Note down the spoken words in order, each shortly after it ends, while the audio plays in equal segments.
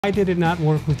Why did it not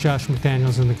work with Josh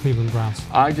McDaniels and the Cleveland Browns?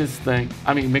 I just think,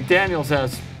 I mean,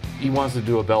 McDaniels he wants to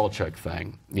do a Belichick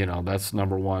thing. You know, that's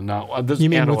number one. Now, this you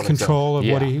mean with control of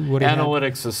what he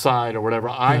analytics aside or whatever.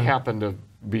 I Yeah. happen to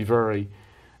be very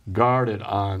guarded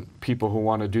on people who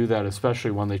want to do that,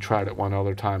 especially when they tried it one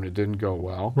other time and it didn't go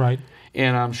well. Right.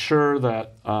 And I'm sure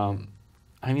that,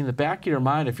 I mean, the back of your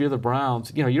mind, if you're the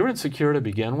Browns, you know, you're insecure to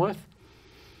begin with.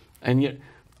 And you,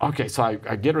 okay, so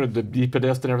I get rid of the deep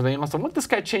pedest and everything else. And what if this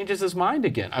guy changes his mind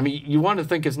again? I mean, you want to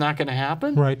think it's not going to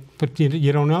happen? Right, but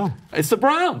you don't know. It's the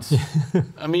Browns.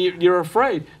 I mean, you're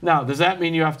afraid. Now, does that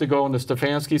mean you have to go into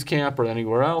Stefanski's camp or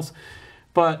anywhere else?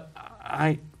 But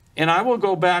I will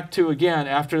go back to, again,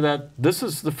 after that, this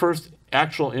is the first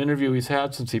actual interview he's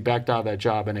had since he backed out of that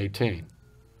job in 2018.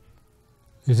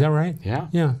 Is that right? Yeah.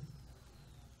 Yeah.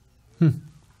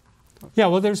 Yeah,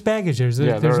 well, there's baggage. There's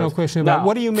no question about it.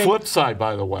 What do you make? Flip side,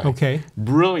 by the way. Okay.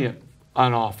 Brilliant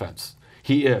on offense.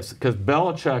 He is. Because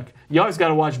Belichick, you always got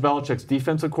to watch Belichick's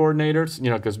defensive coordinators,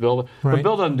 you know, because Bill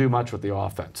doesn't do much with the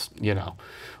offense, you know.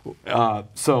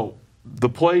 So the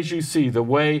plays you see, the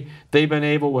way they've been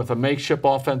able with a makeshift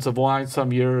offensive line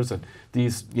some years and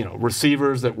these, you know,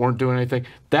 receivers that weren't doing anything,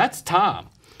 that's Tom.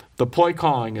 The play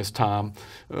calling is Tom.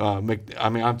 I mean,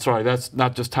 I'm sorry, that's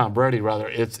not just Tom Brady, rather.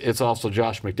 It's also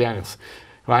Josh McDaniels.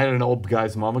 I had an old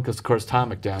guy's moment because, of course,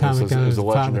 Tom McDaniels is a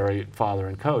legendary father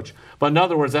and coach. But in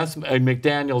other words, that's a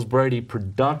McDaniels-Brady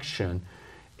production.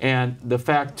 And the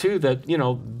fact, too, that, you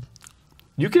know,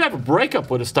 you could have a breakup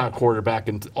with a star quarterback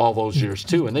in all those years,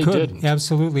 too, and they didn't.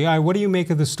 Absolutely. What do you make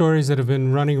of the stories that have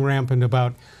been running rampant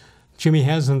about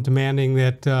Jimmy-Haslam demanding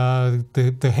that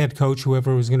the head coach,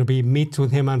 whoever it was going to be, meets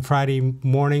with him on Friday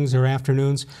mornings or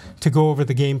afternoons to go over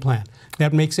the game plan?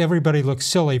 That makes everybody look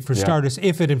silly, for starters,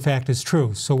 if it in fact is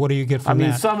true. So what do you get from that? I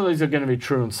mean, some of these are going to be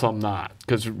true and some not.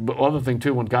 Because the other thing,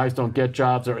 too, when guys don't get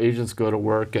jobs, their agents go to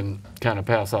work and kind of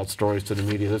pass out stories to the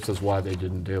media. This is why they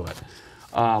didn't do it.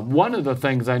 One of the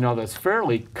things I know that's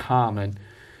fairly common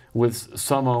with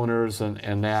some owners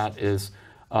and that is,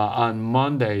 on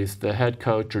Mondays, the head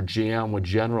coach or GM would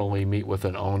generally meet with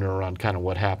an owner on kind of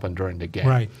what happened during the game.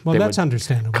 Right. Well, that's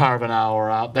understandable. Carve an hour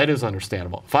out. That is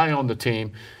understandable. If I owned the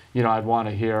team, you know, I'd want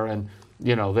to hear, and,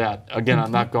 you know, that. Again,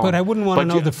 I'm not going. But I wouldn't want to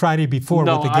know the Friday before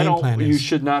what the game plan is. You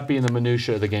should not be in the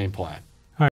minutia of the game plan.